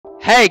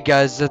Hey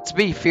guys, it's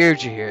me,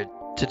 Fearagen here.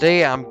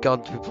 Today I'm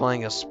going to be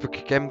playing a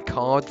spooky game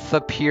called The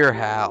Pier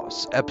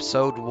House,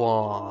 Episode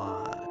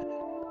 1.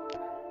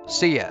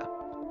 So yeah,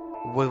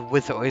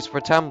 with no waste more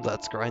time,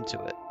 let's go into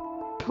it.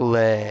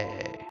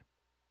 Play.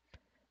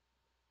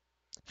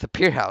 The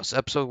Pier House,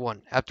 Episode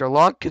 1. After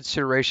long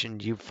consideration,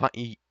 you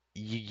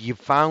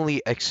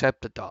finally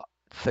accept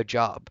the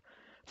job.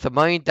 The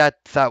money that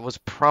was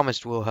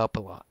promised will help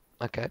a lot.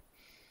 Okay.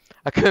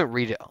 I couldn't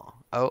read it all.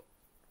 Oh.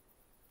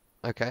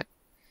 Okay.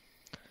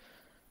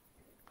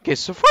 Okay,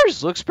 so far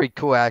this looks pretty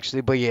cool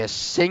actually, but yeah,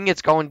 seeing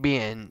it's going to be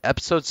in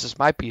episodes, this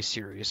might be a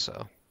series,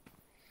 so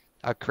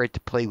I'll create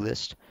the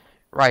playlist.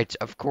 Right,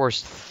 of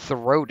course, the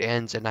road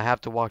ends and I have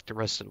to walk the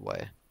rest of the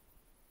way.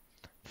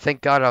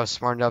 Thank God I was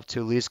smart enough to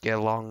at least get a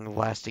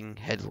long-lasting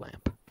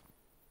headlamp.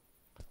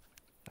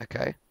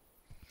 Okay.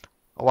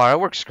 Oh, wow,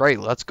 that works great.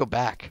 Let's go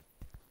back.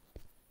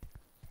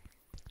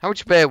 How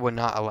much bed would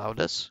not allow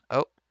this?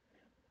 Oh,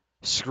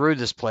 screw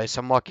this place.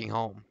 I'm walking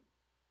home.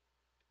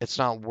 It's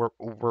not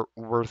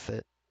worth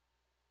it.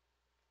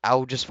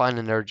 I'll just find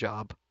another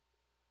job.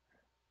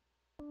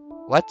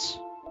 What?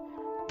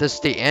 This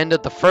is the end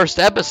of the first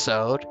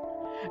episode?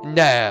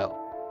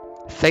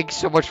 No. Thanks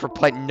so much for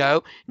playing.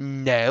 No.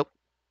 No.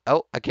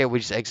 Oh, okay, we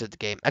just exit the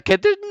game. Okay,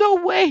 there's no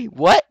way.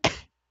 What?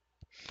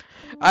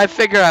 I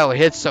figured I would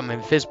hit some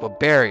invisible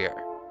barrier.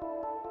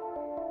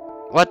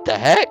 What the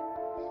heck?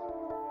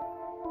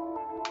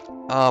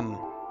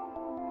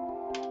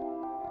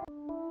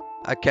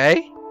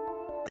 Okay.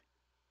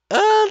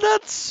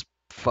 That's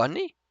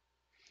funny.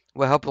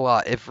 Will help a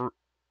lot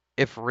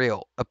if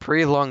real. A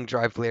pretty long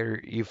drive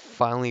later, you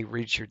finally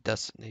reach your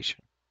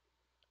destination.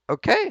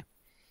 Okay.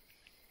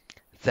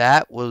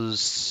 That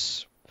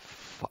was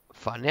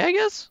funny, I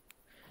guess?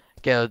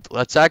 Okay,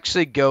 let's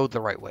actually go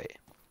the right way.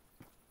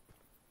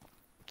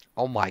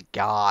 Oh my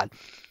god.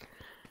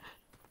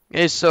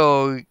 Okay,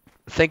 so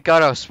thank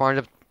God I was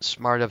smart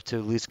enough to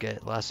at least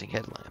get a lasting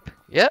headlamp.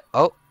 Yeah.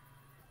 Oh.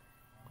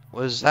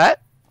 What is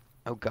that?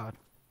 Oh god.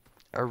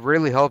 I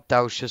really hope that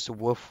was just a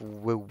wolf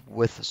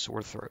with a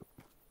sore throat.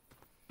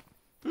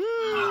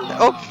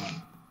 Oh.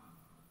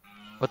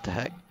 What the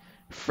heck?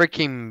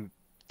 Freaking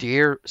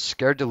deer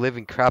scared the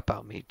living crap out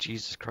of me.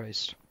 Jesus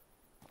Christ.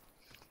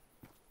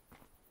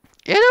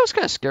 Yeah, that was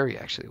kind of scary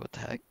actually. What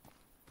the heck?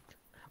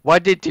 Why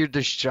did deer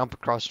just jump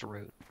across the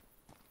road?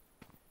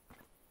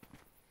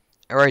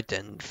 Alright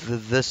then,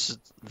 this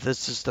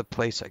is the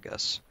place, I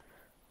guess.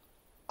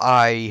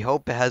 I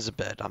hope it has a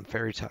bed. I'm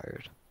very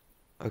tired.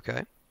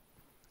 Okay.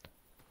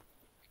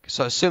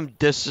 So I assume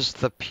this is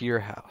the Pier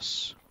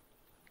House.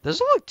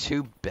 Doesn't look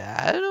too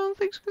bad, I don't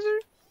think so.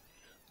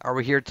 Are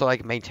we here to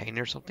like maintain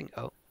or something?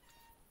 Oh.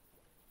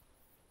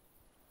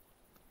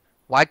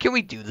 Why can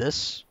we do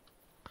this?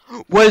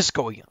 What is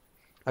going on?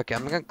 Okay,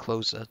 I'm gonna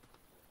close it.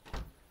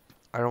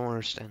 I don't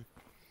understand.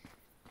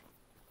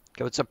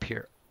 Okay, what's up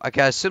here?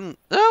 Okay, I assume.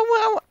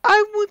 Oh, well,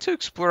 I want to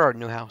explore our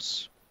new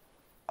house.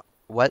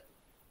 What?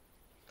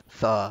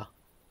 The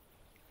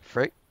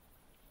frick?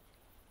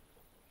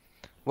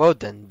 Well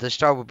then, this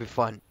job will be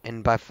fun.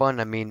 And by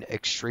fun, I mean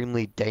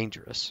extremely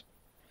dangerous.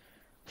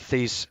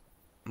 These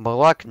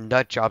Moloch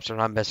nut jobs are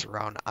not messing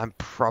around. I'm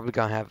probably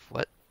gonna have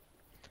what?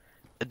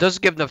 It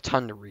doesn't give enough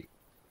time to read.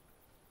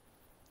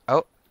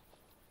 Oh.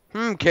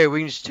 Okay,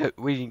 we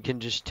can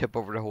just tip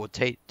over the whole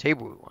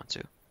table we want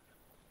to.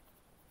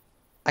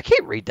 I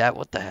can't read that.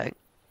 What the heck?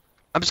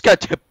 I'm just gonna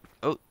tip.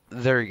 Oh,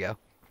 there you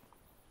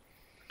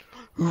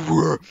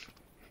go.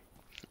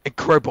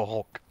 Incredible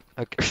Hulk.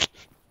 Okay.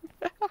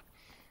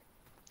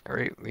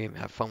 Alright, we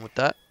have fun with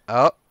that.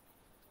 Oh.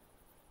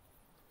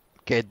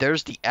 Okay,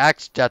 there's the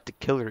axe that the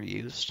killer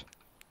used.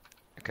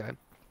 Okay.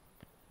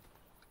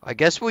 I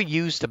guess we'll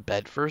use the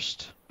bed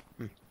first.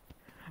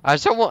 I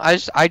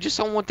just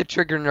don't want the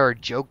trigger nor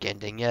joke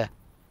ending, yeah.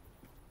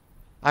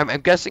 I'm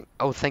guessing.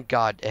 Oh, thank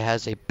God, it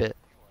has a bit.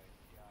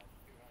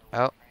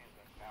 Oh.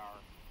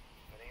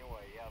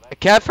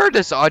 Okay, I've heard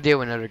this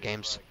audio in other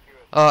games.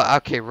 Oh,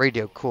 okay,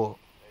 radio, cool.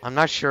 I'm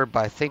not sure,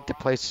 but I think the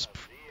place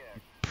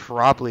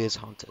probably is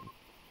haunted.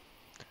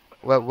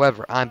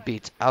 Whatever, I'm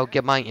beat. I'll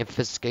get my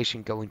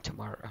investigation going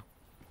tomorrow.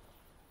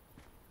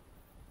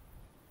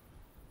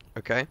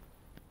 Okay.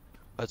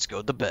 Let's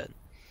go to bed.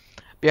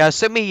 But yeah,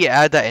 assuming he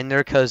add that in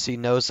there because he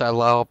knows that a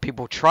lot of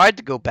people tried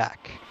to go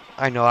back.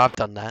 I know, I've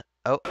done that.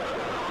 Oh.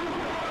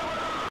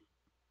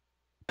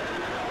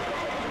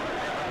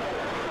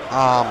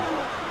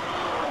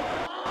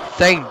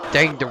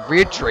 Dang, the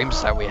weird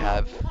dreams that we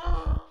have.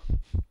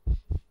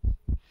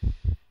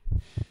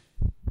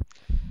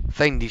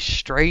 These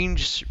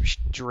strange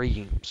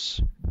dreams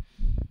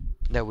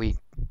that we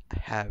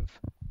have.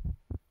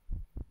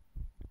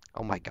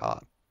 Oh my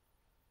god.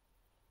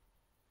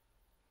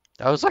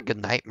 That was like a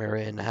nightmare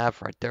and a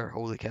half right there.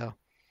 Holy cow.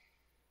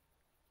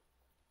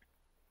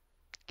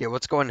 Okay,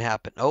 what's going to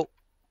happen? Oh,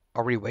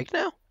 are we awake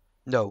now?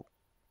 No.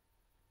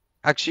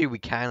 Actually, we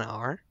kind of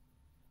are.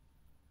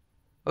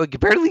 Oh, we can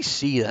barely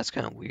see. That's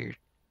kind of weird.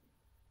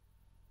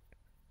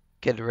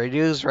 Okay, the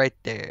radio's right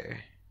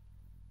there.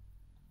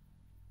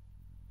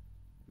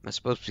 Am I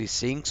supposed to be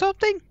seeing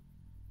something?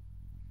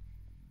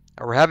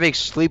 We're having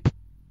sleep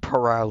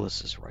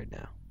paralysis right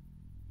now.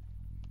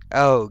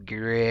 Oh,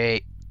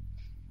 great.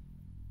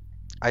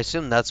 I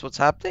assume that's what's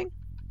happening?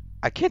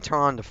 I can't turn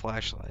on the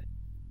flashlight.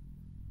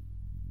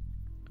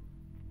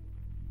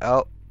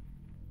 Oh.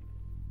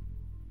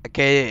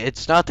 Okay,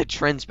 it's not the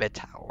transmit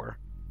tower.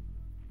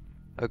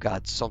 Oh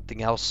god,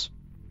 something else.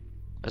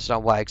 That's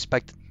not what I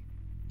expected.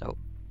 Nope.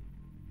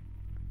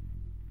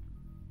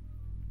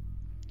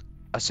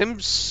 I assume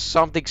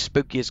something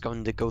spooky is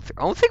going to go through.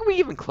 I don't think we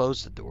even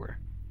closed the door.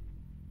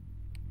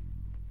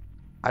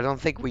 I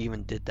don't think we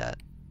even did that.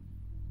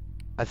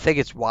 I think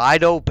it's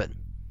wide open.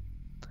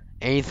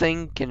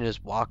 Anything can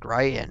just walk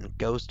right in,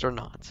 ghost or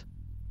not.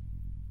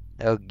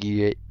 Oh,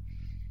 good.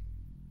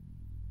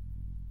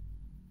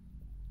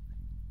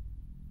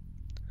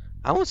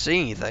 I don't see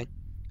anything.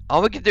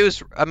 All we can do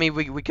is, I mean,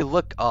 we could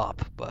look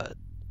up, but...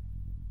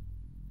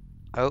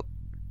 Oh.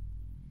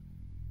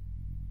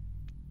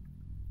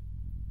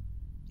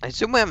 I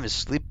assume we're having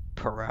sleep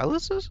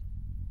paralysis?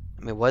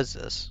 I mean, what is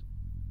this?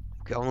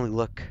 We can only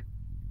look.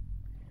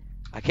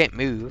 I can't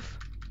move.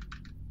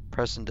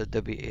 Pressing the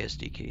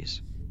WASD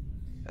keys.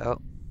 Oh.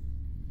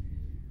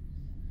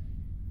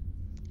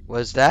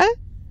 What is that?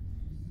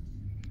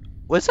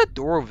 What's that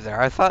door over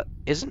there? I thought,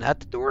 isn't that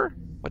the door?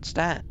 What's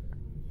that?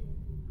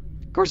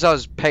 Of course, I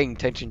was paying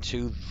attention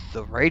to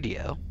the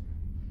radio.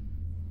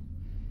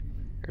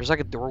 There's like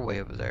a doorway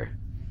over there.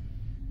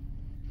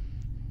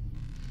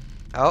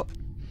 Oh.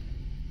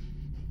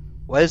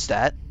 What is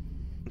that?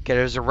 Okay,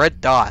 there's a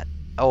red dot.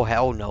 Oh,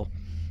 hell no.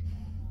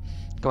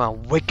 Come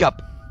on, wake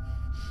up.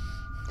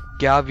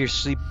 Get out of your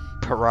sleep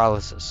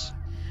paralysis.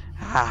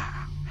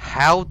 Ah,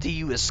 how do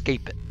you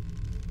escape it?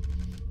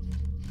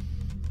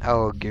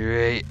 Oh,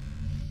 great.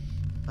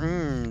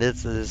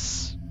 This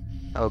is...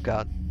 Oh,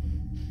 God.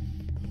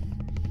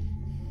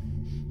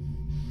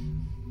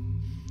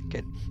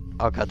 Okay.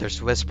 Oh, God,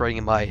 there's whispering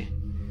in my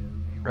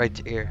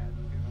right ear.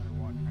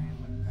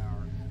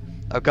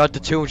 Oh, God, the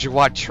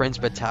 200-watt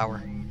transmit tower.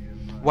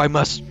 Why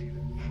must...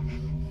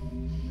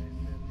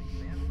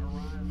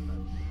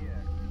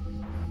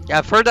 Yeah,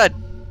 I've heard that...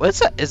 What's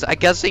that? I'm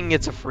guessing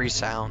it's a free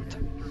sound.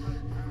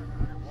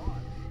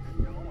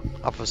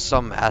 Off of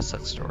some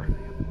asset store.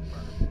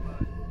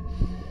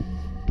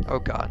 Oh,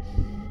 God.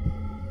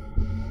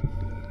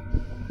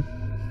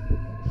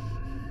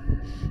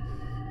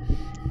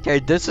 Okay,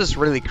 this is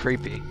really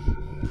creepy.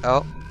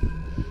 Oh.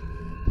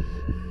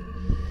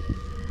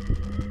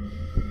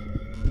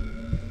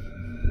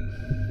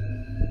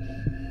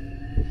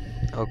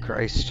 Oh,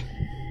 Christ.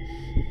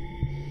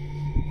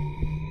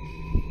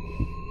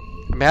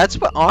 I mean, that's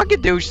what all I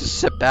can do is just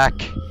sit back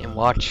and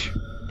watch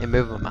and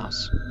move my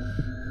mouse.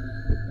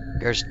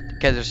 There's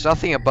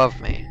nothing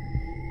above me.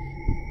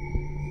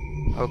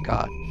 Oh,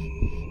 God.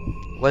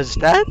 Was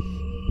that?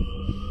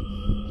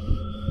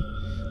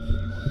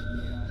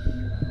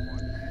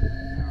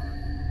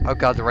 Oh,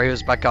 God, the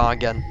radio's back on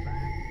again.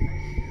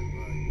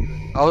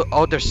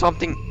 Oh, there's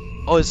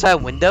something. Oh, is that a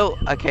window?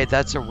 Okay,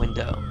 that's a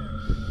window.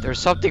 There's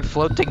something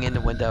floating in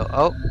the window.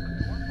 Oh.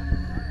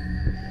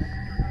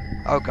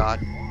 Oh, God.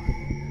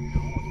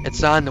 It's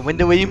not in the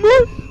window anymore?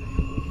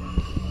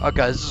 Oh,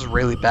 God, this is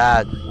really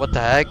bad. What the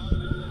heck?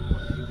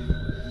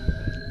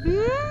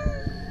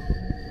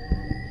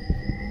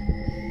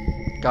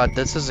 God,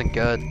 this isn't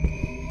good.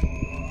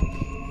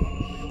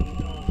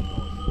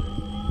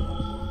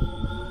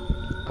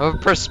 I'm gonna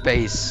press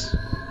space.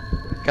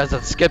 Because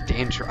I've skipped the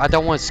intro. I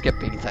don't want to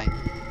skip anything.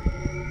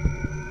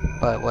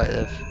 But what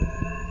if...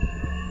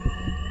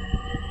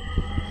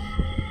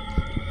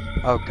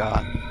 Oh,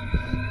 God.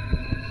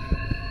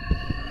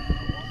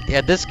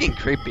 Yeah, this is getting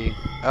creepy.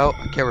 Oh,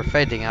 okay, we're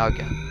fading out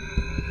again.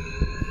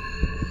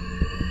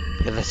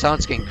 Yeah, the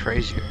sound's getting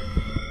crazier.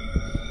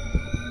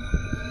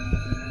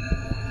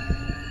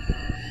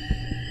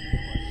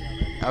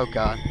 Oh,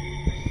 God.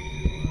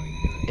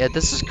 Yeah,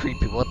 this is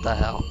creepy. What the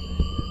hell?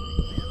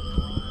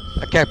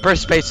 Okay, I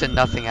pressed space and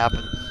nothing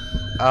happened.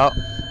 Oh.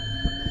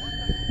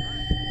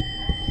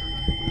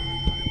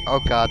 Oh,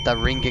 God, that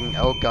ringing.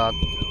 Oh, God.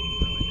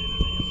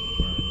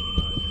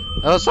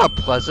 Oh, it's not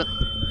pleasant.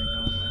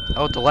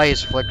 Oh, the light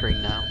is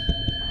flickering now.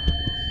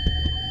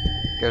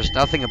 There's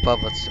nothing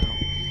above us, though.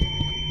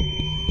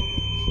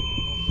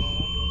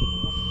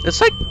 It's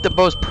like the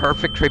most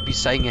perfect creepy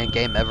setting in a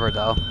game ever,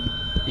 though.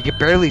 You can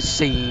barely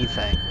see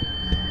anything.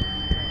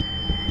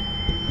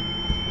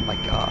 Oh my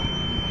god.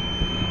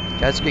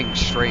 That's getting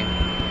extreme.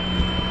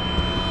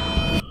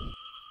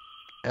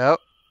 Oh.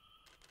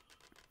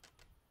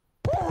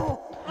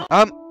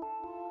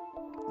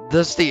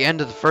 This is the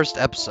end of the first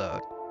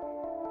episode.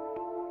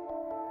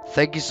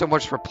 Thank you so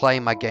much for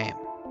playing my game.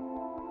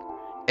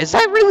 Is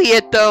that really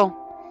it, though?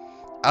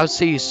 I'll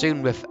see you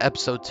soon with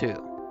episode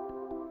 2.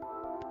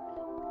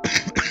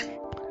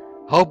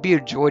 Hope you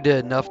enjoyed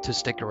it enough to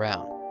stick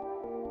around.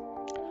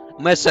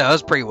 I must say, that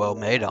was pretty well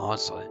made,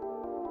 honestly.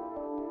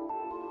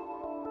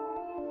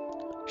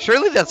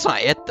 Surely that's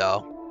not it,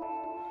 though.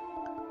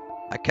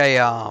 Okay,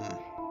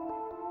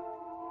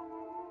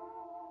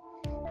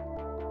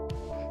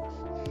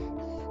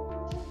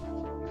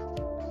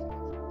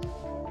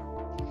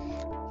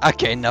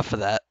 Okay, enough of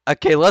that.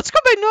 Okay, let's go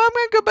back. No, I'm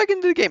gonna go back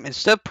into the game.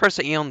 Instead of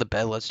pressing E on the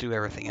bed, let's do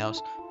everything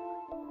else.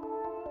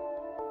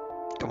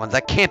 Come on,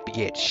 that can't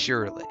be it,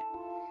 surely.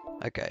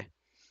 Okay.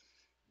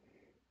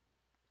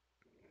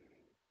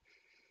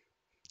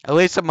 At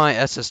least I'm on my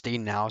SSD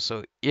now,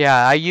 so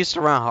yeah, I used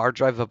to run a hard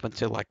drive up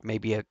until like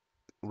maybe a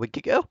week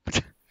ago.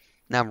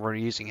 Now I'm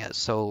reusing it,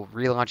 so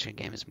relaunching a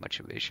game is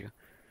much of an issue.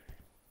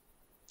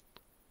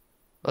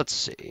 Let's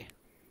see.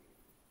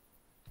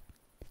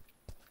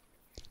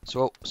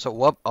 So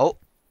what? Oh,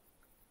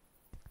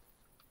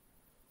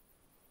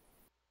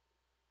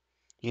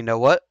 you know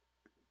what?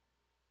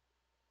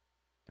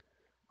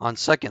 On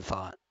second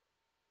thought,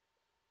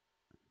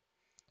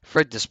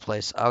 frig this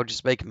place. I'll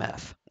just make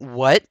meth.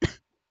 What?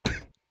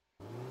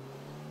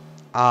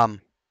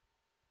 Um,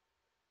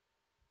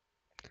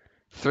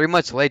 3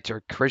 months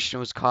later, Christian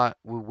was caught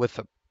with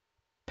a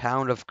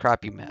pound of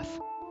crappy meth.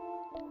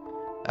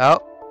 Oh,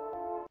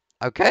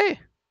 okay.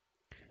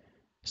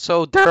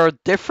 So there are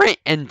different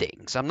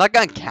endings. I'm not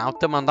gonna count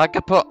them. I'm not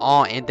gonna put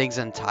all endings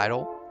in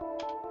title,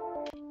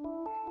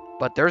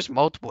 but there's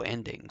multiple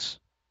endings.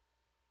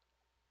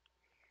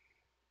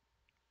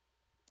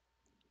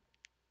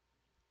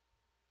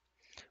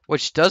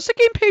 Which, does the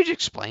game page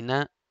explain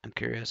that? I'm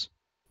curious.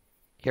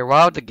 Here,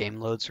 while the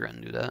game loads, we're gonna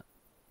do that.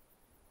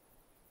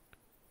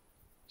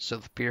 So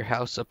the Pier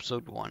House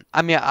episode 1.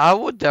 I mean, I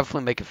would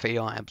definitely make a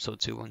video on episode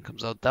 2 when it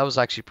comes out. That was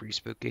actually pretty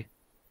spooky.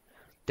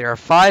 There are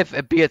 5,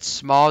 albeit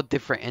small,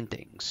 different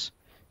endings.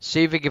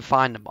 See if you can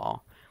find them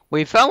all.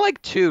 We found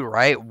like 2,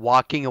 right?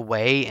 Walking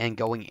away and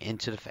going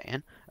into the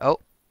fan. Oh,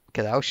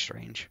 okay, that was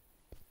strange.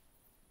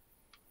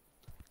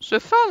 So I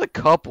found a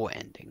couple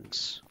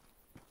endings.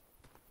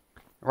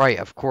 Right,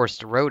 of course,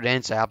 the road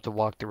ends. I have to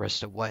walk the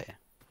rest of the way.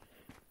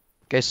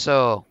 Okay,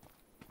 so...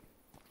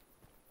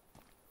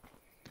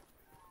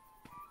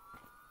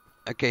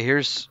 Okay,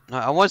 here's...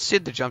 I want to see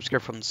the jump scare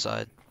from the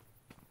side.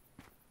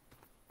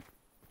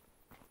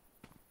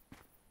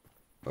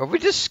 Or we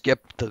just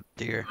skip the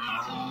deer.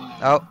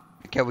 Oh,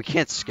 okay, we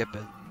can't skip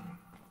it.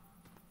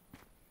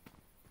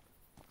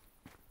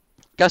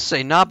 Gotta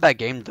say, not a bad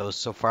game though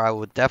so far. I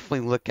would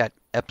definitely look at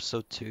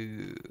episode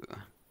 2.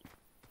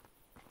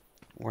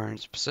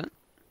 100%.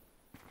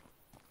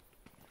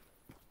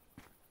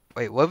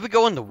 Wait, what if we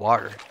go in the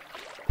water?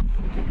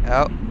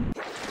 Oh.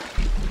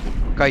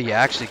 Okay, you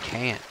actually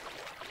can't.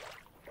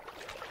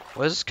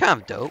 Well, this is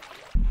kind of dope.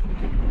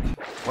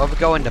 What if we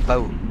go in the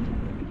boat?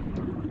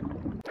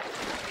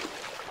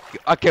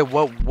 Okay,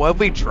 what if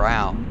we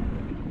drown?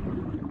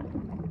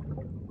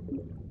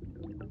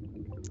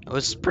 Oh,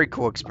 this is a pretty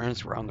cool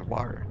experience. We're on the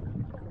water.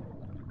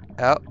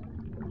 Oh.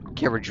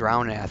 Okay, we're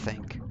drowning, I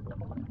think.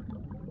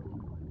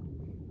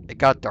 It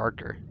got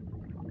darker.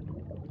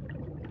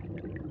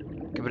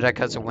 Okay, but that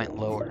because it went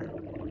lower.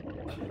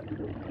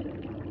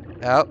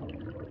 Oh.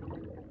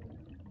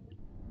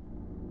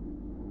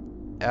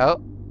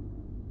 Oh.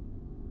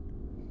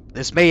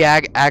 This may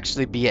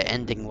actually be an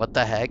ending. What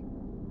the heck?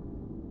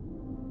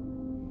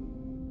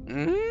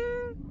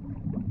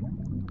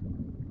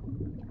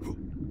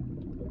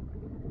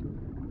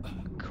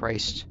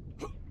 Christ.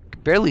 I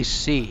can barely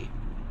see.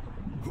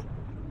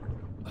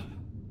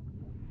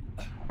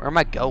 Where am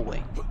I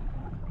going?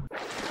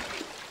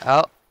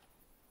 Oh.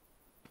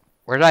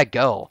 Where did I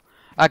go?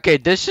 Okay,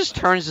 this just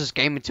turns this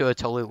game into a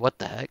totally... What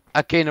the heck?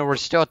 Okay, no, we're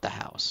still at the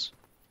house.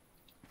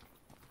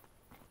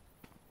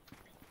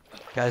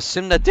 Okay, I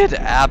assume that did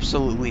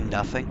absolutely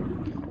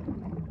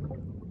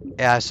nothing.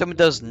 Yeah, I assume it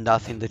does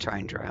nothing to try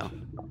and drown.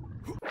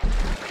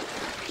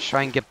 Let's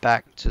try and get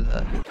back to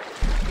the...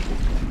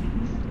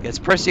 Yeah, it's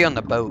pressing on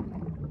the boat.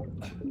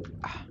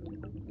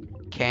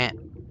 Can't.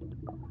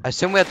 I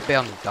assume we have to be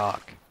on the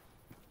dock.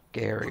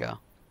 Okay, here we go.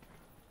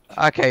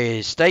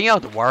 Okay, staying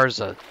out of the water is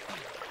a...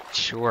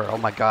 Sure, oh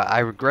my god, I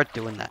regret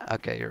doing that.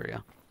 Okay, here we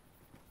go.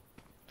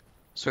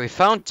 So we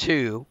found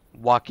 2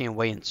 walking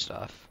away and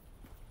stuff.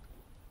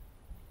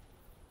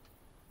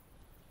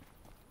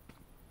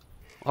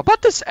 What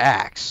about this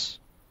axe?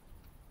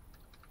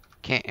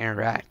 Can't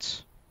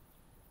interact.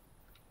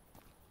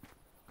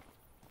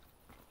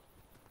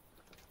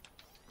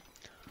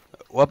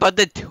 What about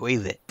the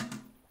toilet?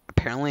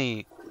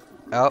 Apparently...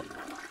 Oh.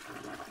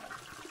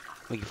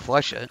 We can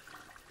flush it.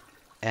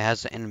 It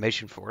has an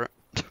animation for it.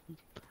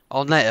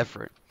 All that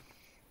effort.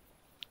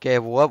 Okay,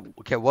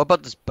 what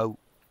about this boat?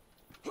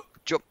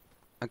 Jump.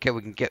 Okay,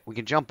 we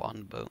can jump on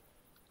the boat.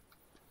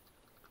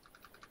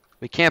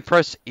 We can't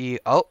press E.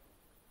 Oh.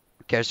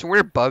 Okay, there's some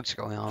weird bugs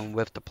going on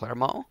with the player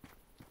model.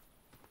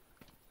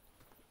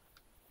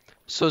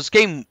 So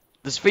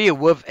this video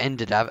would have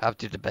ended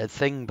after the bed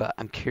thing, but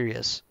I'm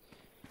curious.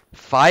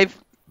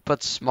 5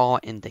 but small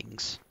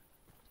endings.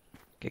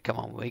 Okay, come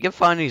on, we can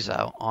find these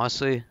out,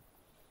 honestly.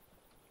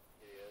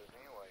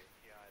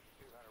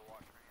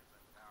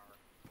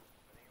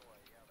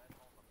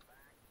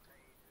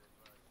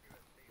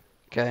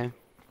 Okay.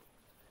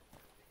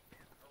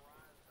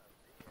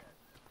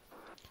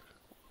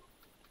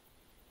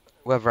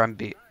 Whether I'm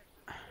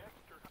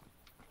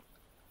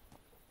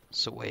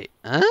So wait,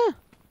 huh?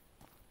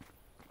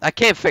 I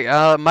can't figure.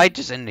 It might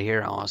just end it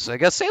here, honestly. I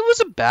guess it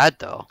wasn't bad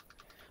though.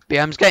 But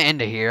yeah, I'm just gonna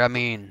end it here. I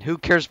mean, who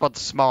cares about the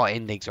small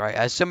endings, right?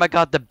 I assume I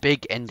got the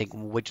big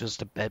ending, which was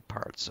the bed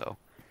part. So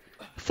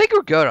I think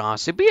we're good,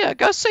 honestly. But yeah, I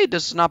gotta say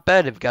this is not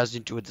bad. If you guys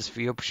enjoyed this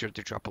video, be sure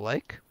to drop a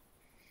like,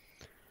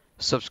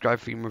 subscribe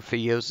for more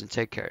videos, and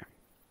take care.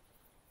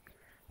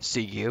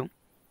 See you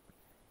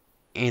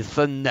in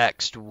the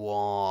next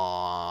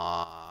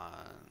one.